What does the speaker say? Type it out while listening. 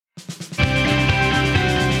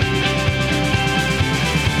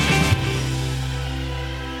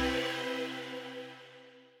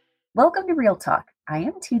Welcome to Real Talk. I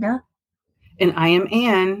am Tina. And I am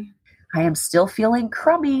Anne. I am still feeling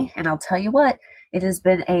crummy, and I'll tell you what, it has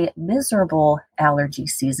been a miserable allergy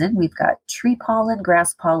season. We've got tree pollen,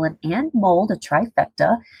 grass pollen, and mold, a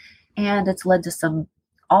trifecta, and it's led to some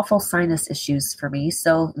awful sinus issues for me.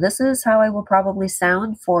 So this is how I will probably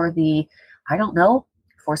sound for the,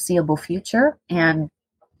 foreseeable future, and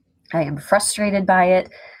I am frustrated by it.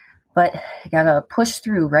 But you got to push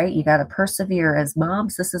through, right? You got to persevere. As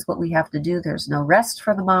moms, this is what we have to do. There's no rest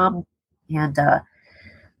for the mom. And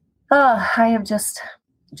I am just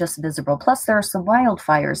miserable. Plus, there are some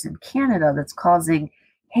wildfires in Canada that's causing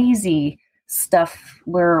hazy stuff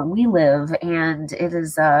where we live. And it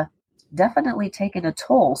is definitely taking a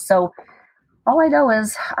toll. So all I know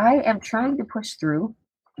is I am trying to push through.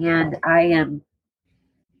 And I am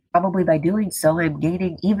probably by doing so, I'm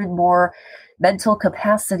gaining even more mental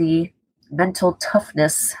capacity, mental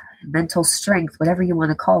toughness, mental strength, whatever you want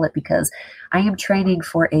to call it, because I am training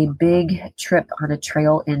for a big trip on a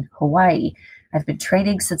trail in Hawaii. I've been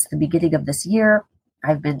training since the beginning of this year.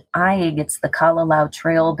 I've been eyeing, it's the Kalalau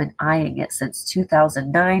Trail, been eyeing it since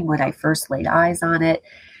 2009 when I first laid eyes on it.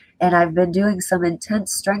 And I've been doing some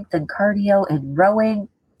intense strength and cardio and rowing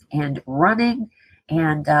and running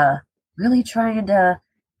and really trying to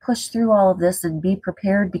push through all of this and be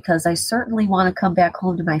prepared, because I certainly want to come back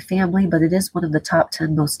home to my family, but it is one of the top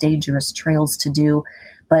 10 most dangerous trails to do.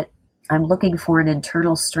 But I'm looking for an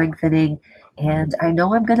internal strengthening, and I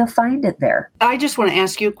know I'm going to find it there. I just want to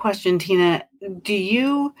ask you a question, Tina.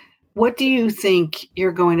 What do you think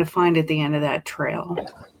you're going to find at the end of that trail?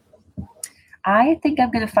 I think I'm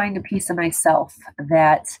going to find a piece of myself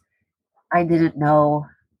that I didn't know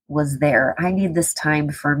was there. I need this time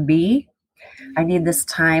for me. I need this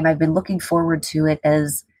time. I've been looking forward to it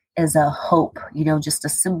as a hope, just a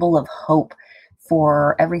symbol of hope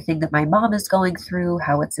for everything that my mom is going through,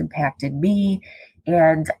 how it's impacted me.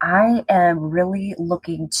 And I am really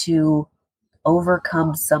looking to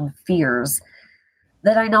overcome some fears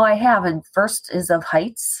that I know I have. And first is of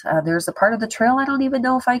heights. There's a part of the trail I don't even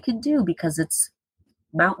know if I can do because it's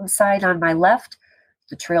mountainside on my left.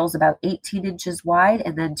 The trail's about 18 inches wide.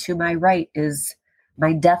 And then to my right is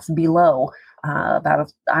my death below,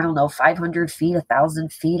 about 500 feet,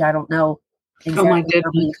 1,000 feet. I don't know exactly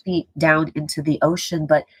how many feet down into the ocean,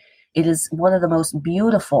 but it is one of the most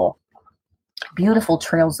beautiful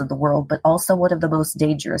trails in the world, but also one of the most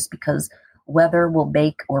dangerous because weather will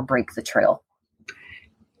make or break the trail.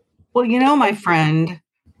 Well, my friend,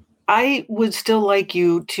 I would still like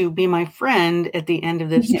you to be my friend at the end of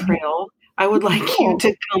this trail. I would like you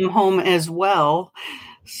to come home as well.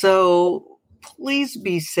 So please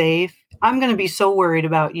be safe. I'm going to be so worried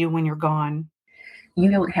about you when you're gone.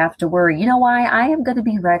 You don't have to worry. You know why? I am going to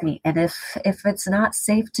be ready. And if it's not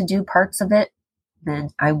safe to do parts of it,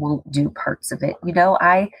 then I won't do parts of it.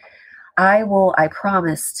 I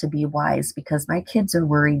promise to be wise, because my kids are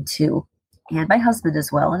worried too. And my husband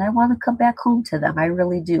as well. And I want to come back home to them. I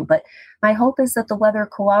really do. But my hope is that the weather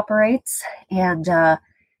cooperates and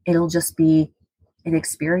it'll just be an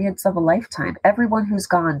experience of a lifetime. Everyone who's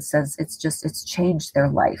gone says it's changed their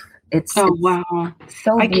life. It's wow.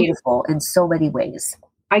 So beautiful in so many ways.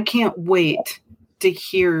 I can't wait to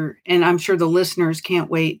hear, and I'm sure the listeners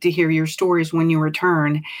can't wait to hear your stories when you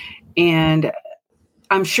return. And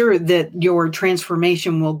I'm sure that your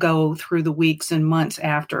transformation will go through the weeks and months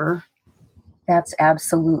after. That's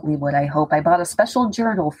absolutely what I hope. I bought a special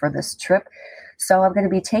journal for this trip, so I'm going to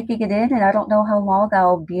be taking it in, and I don't know how long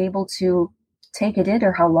I'll be able to take it in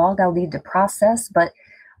or how long I'll need to process, but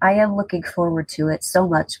I am looking forward to it so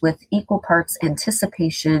much, with equal parts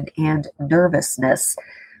anticipation and nervousness.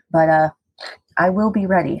 But I will be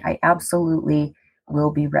ready. I absolutely will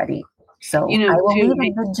be ready. So I will leave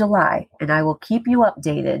in mid-July, and I will keep you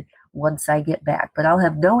updated once I get back. But I'll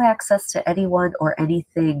have no access to anyone or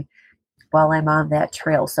anything while I'm on that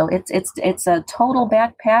trail. So it's a total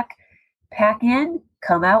backpack, pack in,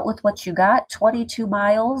 come out with what you got, 22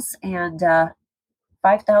 miles and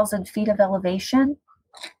 5,000 feet of elevation,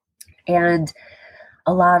 and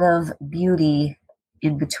a lot of beauty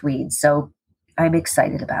in between. So I'm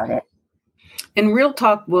excited about it. And Real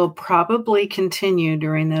Talk will probably continue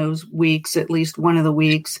during those weeks, at least one of the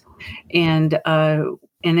weeks, and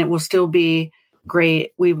it will still be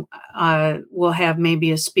great. We will have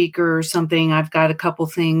maybe a speaker or something. I've got a couple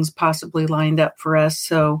things possibly lined up for us.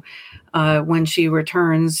 So when she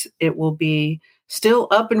returns, it will be still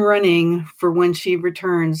up and running for when she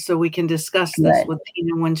returns, so we can discuss this Good. with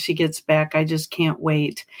Tina when she gets back. I just can't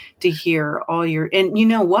wait to hear all your, and you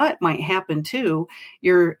know what might happen too?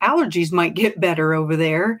 Your allergies might get better over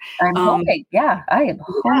there. I'm hoping. Yeah, I am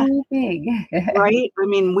Yeah, hoping. right. I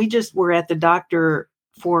mean, we just were at the doctor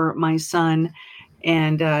for my son,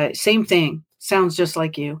 and same thing. Sounds just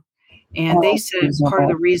like you. And they Oh, said part of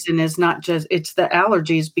the miserable. reason is not just it's the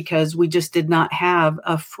allergies because we just did not have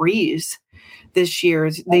a freeze this year.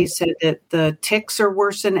 They Right. said that the ticks are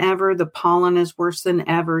worse than ever, the pollen is worse than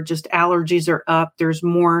ever, just allergies are up. There's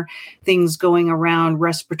more things going around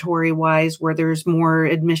respiratory wise where there's more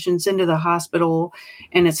admissions into the hospital,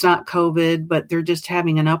 and it's not COVID, but they're just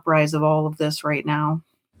having an uprise of all of this right now.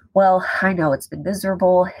 Well, I know it's been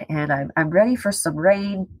miserable, and I'm ready for some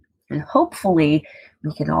rain, and hopefully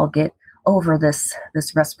we can all get over this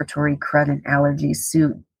respiratory crud and allergies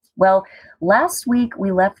soon. Well, last week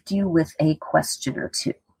we left you with a question or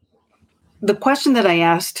two. The question that I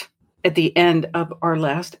asked at the end of our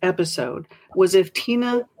last episode was if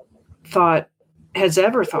Tina has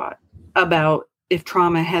ever thought about if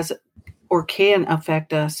trauma has or can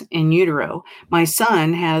affect us in utero. My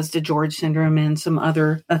son has DeGeorge syndrome and some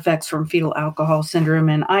other effects from fetal alcohol syndrome.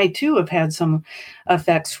 And I too have had some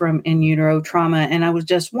effects from in utero trauma. And I was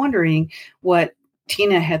just wondering what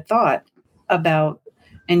Tina had thought about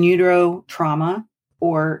in utero trauma,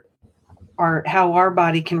 or how our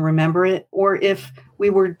body can remember it, or if we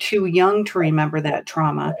were too young to remember that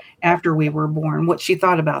trauma after we were born, what she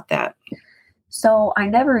thought about that. So I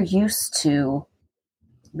never used to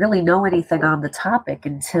really know anything on the topic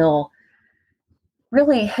until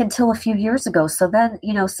a few years ago. So then,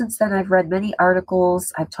 since then I've read many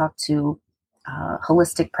articles, I've talked to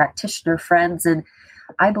holistic practitioner friends, and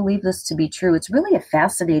I believe this to be true. It's really a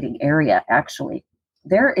fascinating area, actually.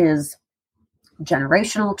 There is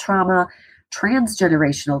generational trauma,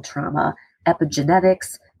 transgenerational trauma,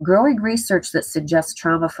 epigenetics, growing research that suggests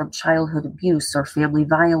trauma from childhood abuse or family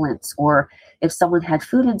violence, or if someone had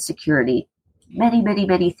food insecurity, many, many,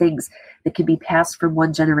 many things that can be passed from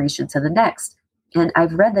one generation to the next. And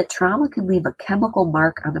I've read that trauma can leave a chemical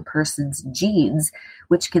mark on a person's genes,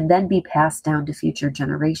 which can then be passed down to future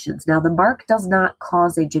generations. Now, the mark does not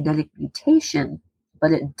cause a genetic mutation,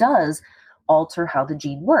 but it does alter how the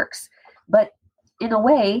gene works. But in a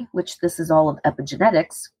way, which this is all of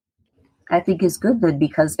epigenetics, I think is good then,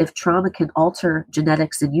 because if trauma can alter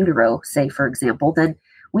genetics in utero, say, for example, then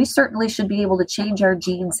we certainly should be able to change our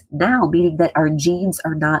genes now, meaning that our genes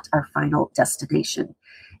are not our final destination.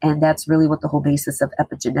 And that's really what the whole basis of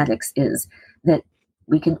epigenetics is, that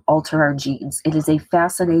we can alter our genes. It is a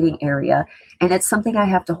fascinating area, and it's something I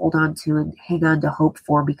have to hold on to and hang on to hope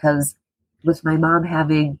for, because with my mom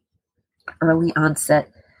having early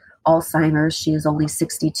onset Alzheimer's, she is only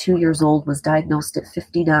 62 years old, was diagnosed at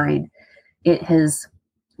 59. It has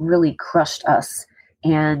really crushed us.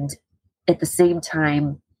 And at the same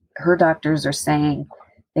time, her doctors are saying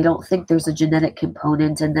they don't think there's a genetic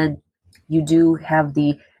component. And then you do have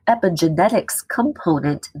the epigenetics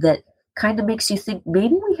component that kind of makes you think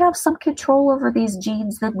maybe we have some control over these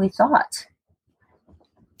genes than we thought.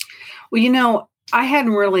 Well, I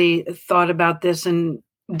hadn't really thought about this in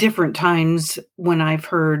different times when I've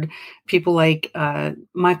heard people like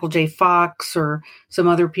Michael J. Fox or some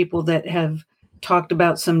other people that have talked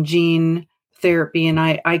about some gene therapy. And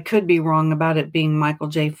I could be wrong about it being Michael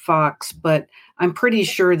J. Fox, but I'm pretty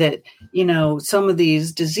sure that, some of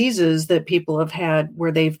these diseases that people have had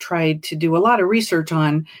where they've tried to do a lot of research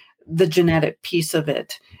on the genetic piece of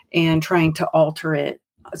it and trying to alter it.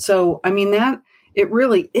 So, that it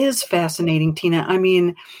really is fascinating, Tina.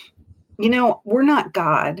 We're not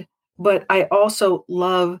God, but I also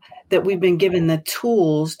love that we've been given the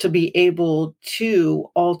tools to be able to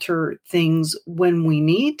alter things when we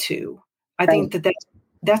need to. I think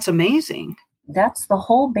that's amazing. That's the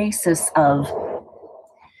whole basis of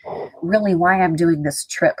really why I'm doing this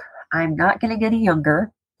trip. I'm not getting any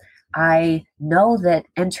younger. I know that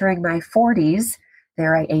entering my 40s,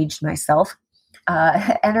 there I aged myself,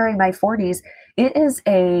 entering my 40s, it is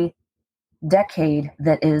a decade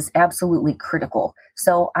that is absolutely critical.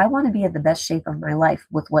 So I want to be in the best shape of my life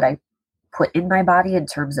with what I put in my body in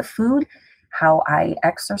terms of food, how I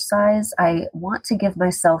exercise. I want to give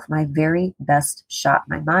myself my very best shot,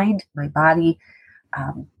 my mind, my body,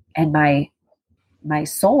 and my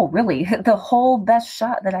soul, really, the whole best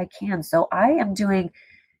shot that I can. So I am doing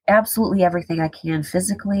absolutely everything I can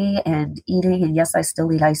physically and eating. And yes, I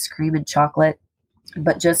still eat ice cream and chocolate,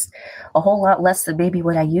 but just a whole lot less than maybe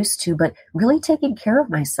what I used to, but really taking care of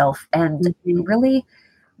myself and really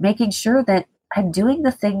making sure that I'm doing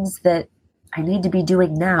the things that I need to be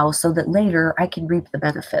doing now so that later I can reap the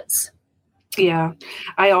benefits. Yeah.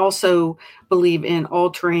 I also believe in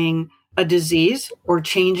altering a disease or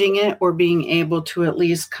changing it or being able to at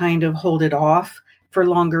least kind of hold it off for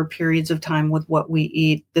longer periods of time with what we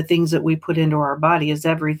eat. The things that we put into our body is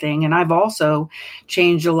everything. And I've also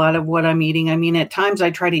changed a lot of what I'm eating. I mean, at times I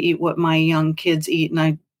try to eat what my young kids eat, and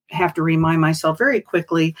I have to remind myself very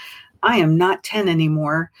quickly, I am not 10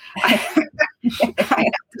 anymore. I have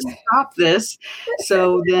to stop this.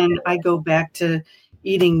 So then I go back to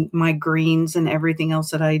eating my greens and everything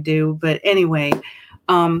else that I do. But anyway,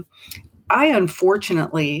 um, I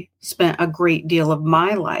unfortunately spent a great deal of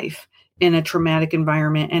my life in a traumatic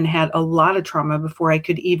environment and had a lot of trauma before I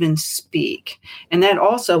could even speak. And that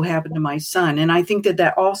also happened to my son. And I think that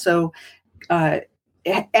that also uh,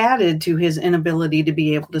 added to his inability to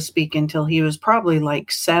be able to speak until he was probably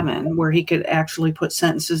like 7, where he could actually put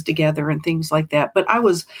sentences together and things like that. But I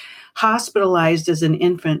was hospitalized as an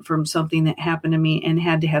infant from something that happened to me and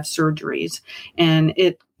had to have surgeries. And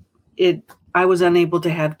it I was unable to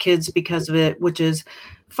have kids because of it, which is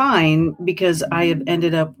fine because I have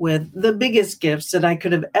ended up with the biggest gifts that I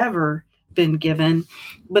could have ever been given,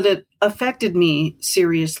 but it affected me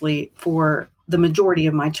seriously for the majority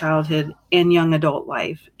of my childhood and young adult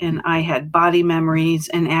life. And I had body memories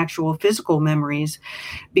and actual physical memories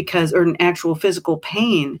or an actual physical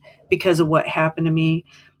pain because of what happened to me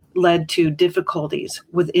led to difficulties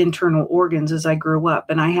with internal organs as I grew up.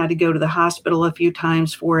 And I had to go to the hospital a few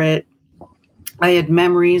times for it. I had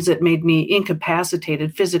memories that made me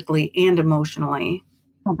incapacitated physically and emotionally.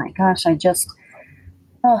 Oh my gosh, I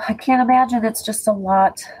can't imagine. It's just a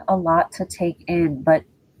lot to take in. But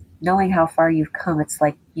knowing how far you've come, it's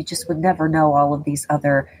like you just would never know all of these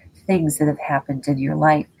other things that have happened in your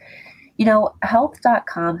life.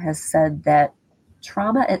 Health.com has said that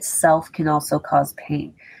trauma itself can also cause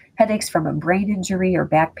pain. Headaches from a brain injury or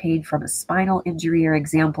back pain from a spinal injury are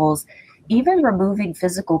examples. Even removing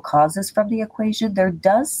physical causes from the equation, there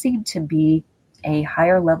does seem to be a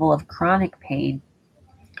higher level of chronic pain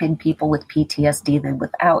in people with PTSD than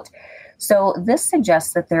without. So this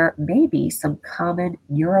suggests that there may be some common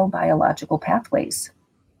neurobiological pathways.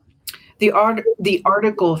 The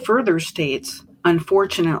article further states,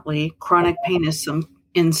 unfortunately, chronic pain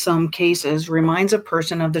in some cases reminds a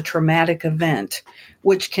person of the traumatic event,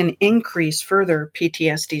 which can increase further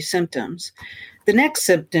PTSD symptoms. The next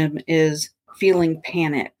symptom is feeling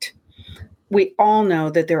panicked. We all know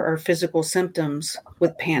that there are physical symptoms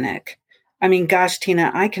with panic. I mean, gosh, Tina,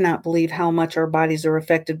 I cannot believe how much our bodies are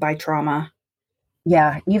affected by trauma.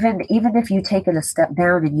 Yeah, even if you take it a step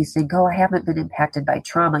down and you think, "Oh, I haven't been impacted by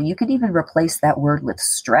trauma," you can even replace that word with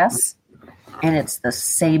stress, and it's the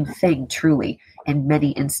same thing truly in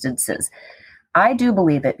many instances. I do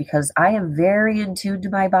believe it because I am very in tune to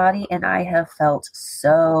my body and I have felt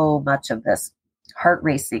so much of this. Heart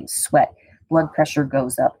racing, sweat, blood pressure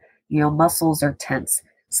goes up, muscles are tense.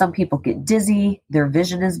 Some people get dizzy, their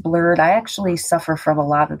vision is blurred. I actually suffer from a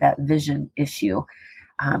lot of that vision issue.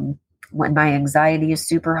 Um, when my anxiety is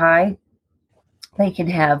super high, they can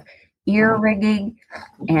have ear ringing,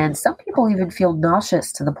 and some people even feel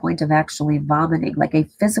nauseous to the point of actually vomiting, like a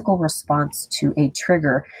physical response to a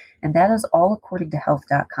trigger. And that is all according to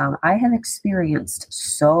health.com. I have experienced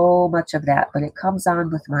so much of that, but it comes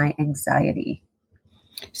on with my anxiety.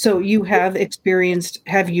 So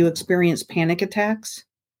have you experienced panic attacks?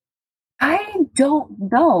 I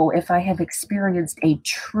don't know if I have experienced a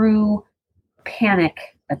true panic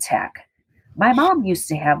attack. My mom used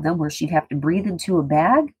to have them where she'd have to breathe into a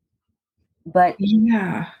bag, but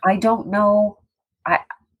Yeah. I don't know. I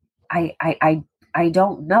I I I, I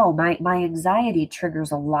don't know. My anxiety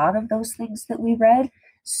triggers a lot of those things that we read.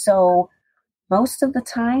 So most of the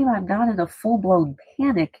time I'm not in a full-blown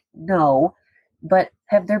panic, no. But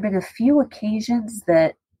have there been a few occasions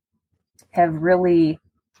that have really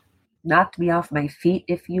knocked me off my feet,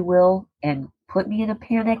 if you will, and put me in a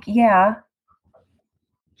panic? Yeah.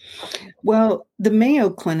 Well, the Mayo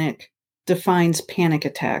Clinic defines panic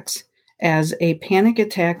attacks as a panic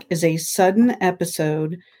attack is a sudden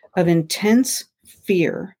episode of intense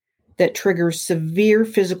fear that triggers severe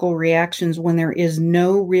physical reactions when there is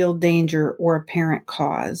no real danger or apparent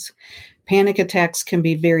cause. Panic attacks can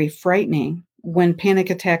be very frightening. When panic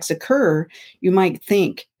attacks occur, you might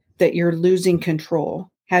think that you're losing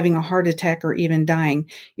control, having a heart attack, or even dying.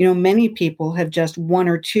 Many people have just one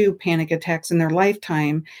or two panic attacks in their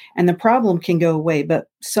lifetime, and the problem can go away. But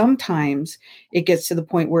sometimes it gets to the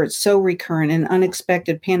point where it's so recurrent, and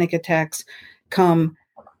unexpected panic attacks come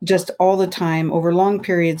just all the time over long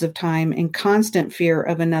periods of time in constant fear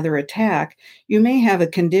of another attack. You may have a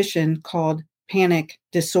condition called panic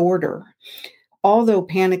disorder. Although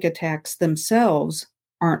panic attacks themselves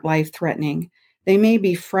aren't life-threatening, they may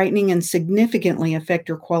be frightening and significantly affect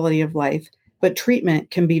your quality of life, but treatment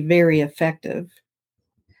can be very effective.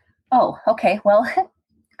 Oh, okay. Well,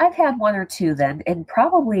 I've had one or two then, and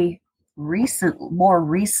probably more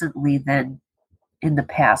recently than in the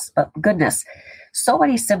past. But goodness, so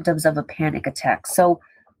many symptoms of a panic attack. So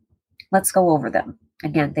let's go over them.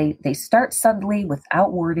 Again, they start suddenly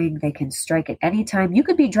without warning. They can strike at any time. You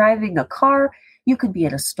could be driving a car, you could be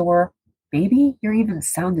at a store. Maybe you're even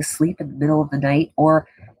sound asleep in the middle of the night, or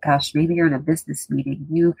gosh, maybe you're in a business meeting.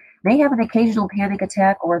 You may have an occasional panic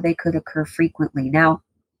attack, or they could occur frequently. Now,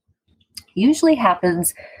 usually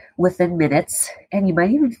happens within minutes, and you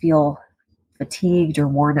might even feel fatigued or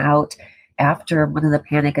worn out after one of the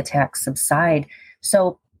panic attacks subside.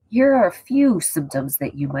 So here are a few symptoms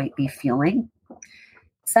that you might be feeling.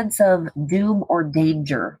 Sense of doom or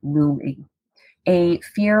danger looming, a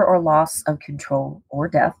fear or loss of control or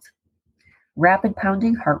death, rapid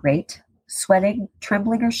pounding heart rate, sweating,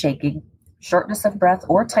 trembling or shaking, shortness of breath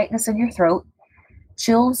or tightness in your throat,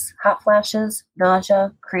 chills, hot flashes,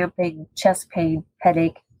 nausea, cramping, chest pain,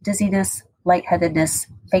 headache, dizziness, lightheadedness,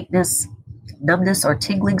 faintness, numbness or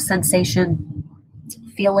tingling sensation,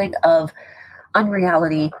 feeling of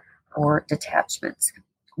unreality or detachment.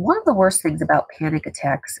 One of the worst things about panic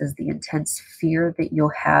attacks is the intense fear that you'll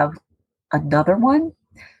have another one.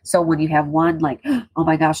 So when you have one, like, oh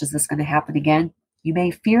my gosh, is this going to happen again? You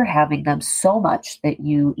may fear having them so much that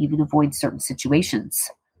you even avoid certain situations.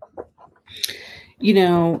 You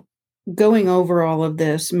know, going over all of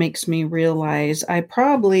this makes me realize I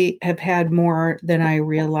probably have had more than I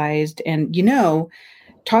realized. And,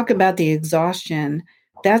 talk about the exhaustion.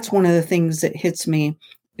 That's one of the things that hits me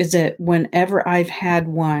is that whenever I've had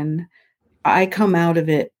one, I come out of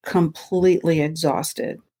it completely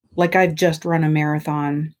exhausted, like I've just run a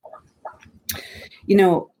marathon.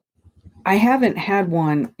 I haven't had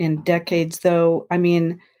one in decades, though. I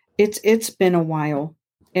mean, it's been a while.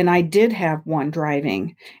 And I did have one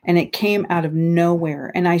driving, and it came out of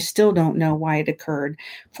nowhere, and I still don't know why it occurred.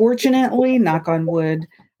 Fortunately, knock on wood,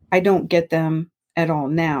 I don't get them at all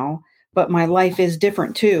now, but my life is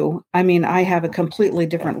different too. I mean, I have a completely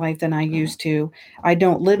different life than I used to. I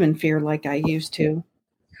don't live in fear like I used to.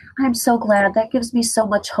 I'm so glad. That gives me so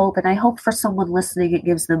much hope. And I hope for someone listening, it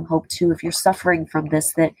gives them hope too. If you're suffering from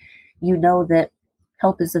this, that you know that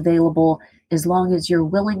help is available as long as you're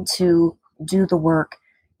willing to do the work,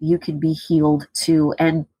 you can be healed too.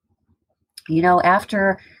 And,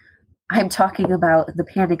 after I'm talking about the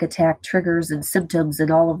panic attack triggers and symptoms and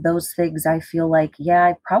all of those things, I feel like, yeah,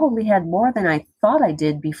 I probably had more than I thought I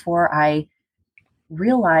did before I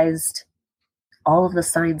realized all of the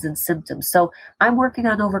signs and symptoms. So I'm working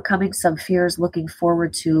on overcoming some fears, looking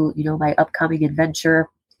forward to, my upcoming adventure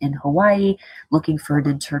in Hawaii, looking for an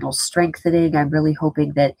internal strengthening. I'm really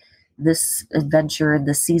hoping that this adventure and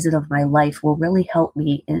this season of my life will really help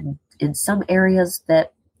me in some areas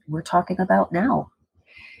that we're talking about now.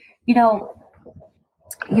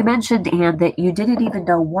 You mentioned, Anne, that you didn't even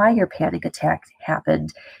know why your panic attack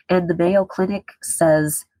happened. And the Mayo Clinic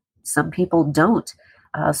says some people don't.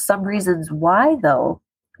 Some reasons why, though,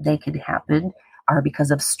 they can happen are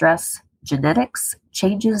because of stress, genetics,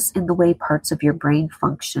 changes in the way parts of your brain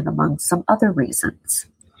function, among some other reasons.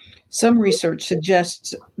 Some research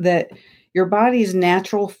suggests that your body's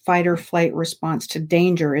natural fight or flight response to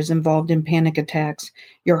danger is involved in panic attacks.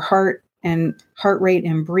 Your heart rate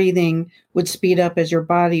and breathing would speed up as your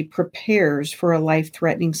body prepares for a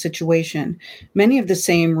life-threatening situation. Many of the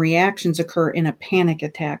same reactions occur in a panic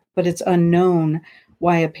attack, but it's unknown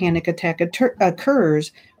why a panic attack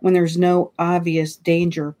occurs when there's no obvious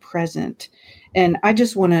danger present. And I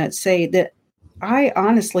just want to say that I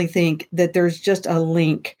honestly think that there's just a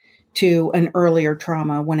link to an earlier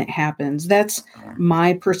trauma when it happens. That's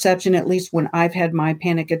my perception, at least when I've had my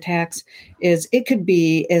panic attacks, is it could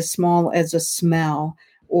be as small as a smell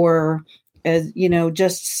or as,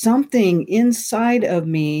 just something inside of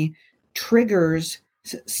me triggers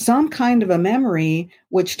some kind of a memory,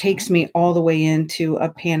 which takes me all the way into a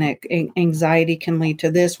panic. Anxiety can lead to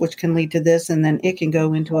this, which can lead to this, and then it can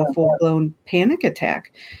go into a full-blown panic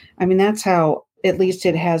attack. I mean, that's how at least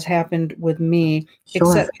it has happened with me, Sure.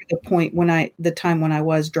 except for the time when I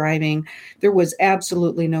was driving, there was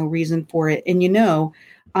absolutely no reason for it. And,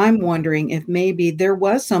 I'm wondering if maybe there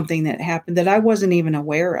was something that happened that I wasn't even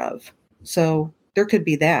aware of. So there could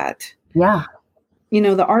be that. Yeah.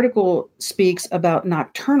 The article speaks about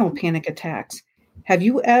nocturnal panic attacks. Have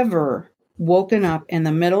you ever woken up in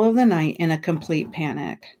the middle of the night in a complete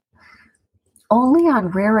panic? Only on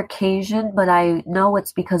rare occasion, but I know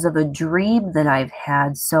it's because of a dream that I've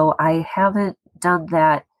had. So I haven't done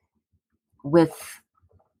that with,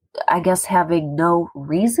 I guess, having no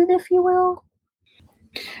reason, if you will.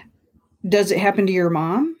 Does it happen to your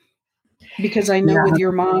mom? Because I know with Yeah,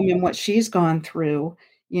 your mom and what she's gone through,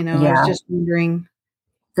 I was yeah. just wondering.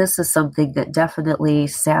 This is something that definitely,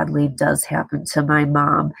 sadly, does happen to my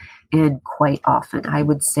mom, and quite often. I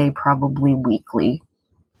would say probably weekly.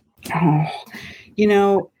 Oh, you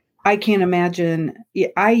know, I can't imagine.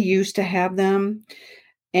 I used to have them,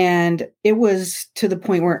 and it was to the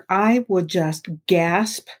point where I would just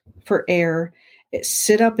gasp for air,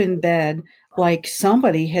 sit up in bed like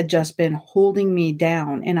somebody had just been holding me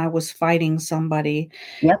down and I was fighting somebody.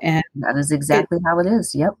 Yep, And that is it exactly how it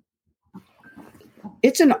is. Yep.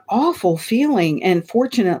 it's an awful feeling. And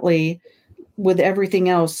fortunately, with everything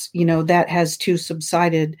else, that has too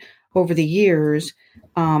subsided over the years.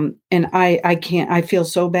 And I can't, I feel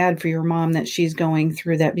so bad for your mom that she's going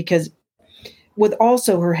through that, because with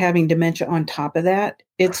also her having dementia on top of that,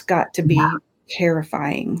 it's got to Yeah, be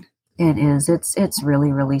terrifying. it is. It's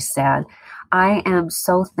really, really sad. I am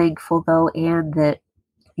so thankful though, Anne, that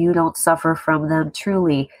you don't suffer from them.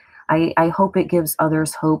 Truly, I hope it gives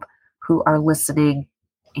others hope who are listening.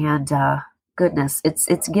 And goodness,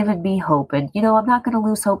 it's given me hope. And I'm not going to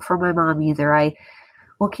lose hope for my mom either. I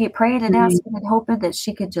will keep praying and Mm. asking and hoping that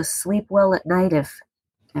she can just sleep well at night, if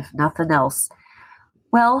nothing else.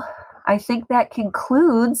 Well, I think that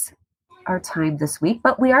concludes our time this week,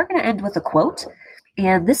 but we are going to end with a quote.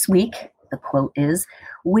 And this week, the quote is: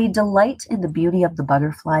 "We delight in the beauty of the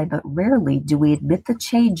butterfly, but rarely do we admit the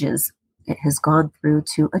changes it has gone through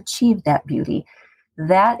to achieve that beauty."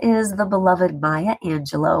 That is the beloved Maya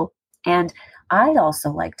Angelou. And I'd also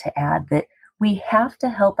like to add that we have to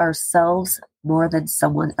help ourselves more than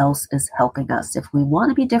someone else is helping us. If we want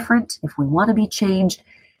to be different, if we want to be changed,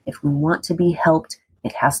 if we want to be helped,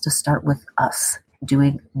 it has to start with us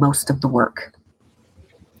doing most of the work.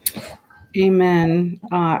 Amen.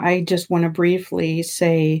 I just want to briefly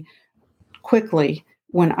say quickly,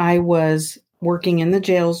 when I was working in the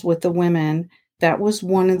jails with the women, that was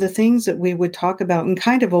one of the things that we would talk about and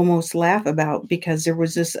kind of almost laugh about, because there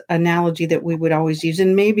was this analogy that we would always use.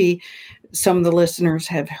 And maybe some of the listeners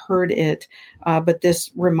have heard it, but this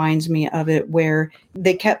reminds me of it, where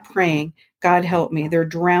they kept praying, "God help me. They're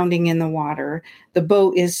drowning in the water. The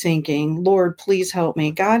boat is sinking. Lord, please help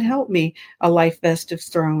me. God help me. A life vest is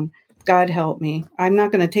thrown. God help me. I'm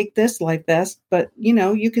not going to take this life vest, but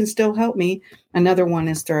you can still help me." Another one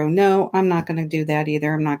is thrown. "No, I'm not going to do that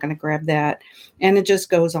either. I'm not going to grab that." And it just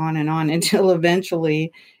goes on and on until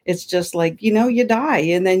eventually it's just like, you die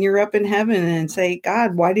and then you're up in heaven and say,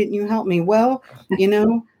 "God, why didn't you help me?" Well,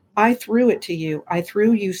 I threw it to you. I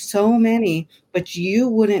threw you so many, but you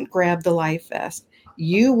wouldn't grab the life vest.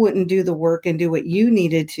 You wouldn't do the work and do what you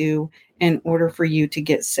needed to in order for you to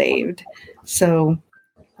get saved. So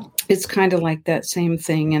it's kind of like that same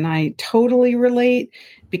thing. And I totally relate,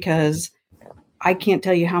 because I can't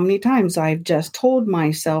tell you how many times I've just told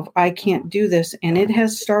myself I can't do this. And it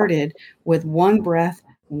has started with one breath,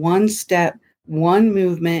 one step, one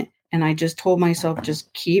movement. And I just told myself,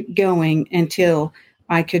 just keep going until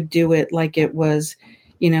I could do it like it was,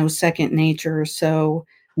 second nature. So,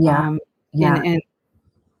 Yeah, um, yeah, and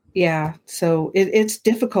yeah, so it's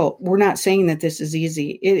difficult. We're not saying that this is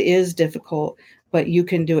easy. It is difficult, but you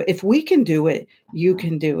can do it. If we can do it, you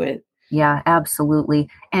can do it. yeah, absolutely.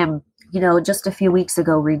 And, just a few weeks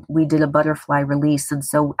ago, we did a butterfly release. And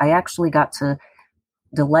so I actually got to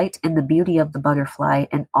delight in the beauty of the butterfly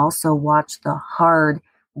and also watch the hard,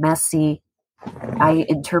 messy, I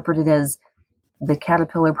interpret it as the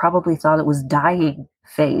caterpillar probably thought it was dying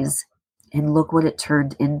phase. And look what it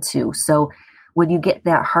turned into. So when you get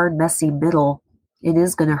that hard, messy middle, it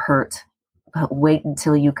is going to hurt. But wait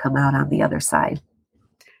until you come out on the other side.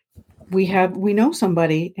 We know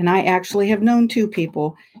somebody, and I actually have known two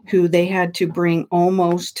people who they had to bring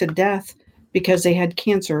almost to death because they had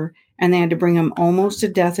cancer, and they had to bring them almost to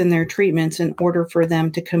death in their treatments in order for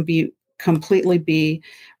them to completely be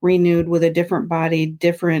renewed with a different body,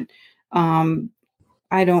 different. I'm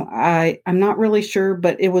not really sure,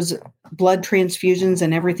 but it was blood transfusions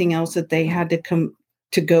and everything else that they had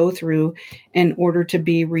to go through in order to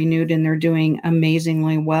be renewed, and they're doing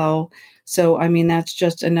amazingly well. So, I mean, that's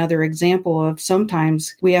just another example of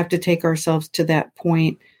sometimes we have to take ourselves to that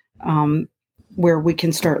point, um, where we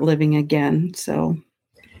can start living again. So,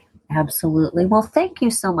 Absolutely. Well, thank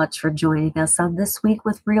you so much for joining us on This Week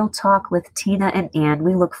with Real Talk with Tina and Ann.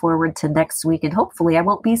 We look forward to next week, and hopefully I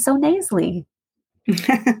won't be so nasally.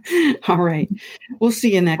 all right. We'll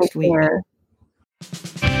see you Take next week. care.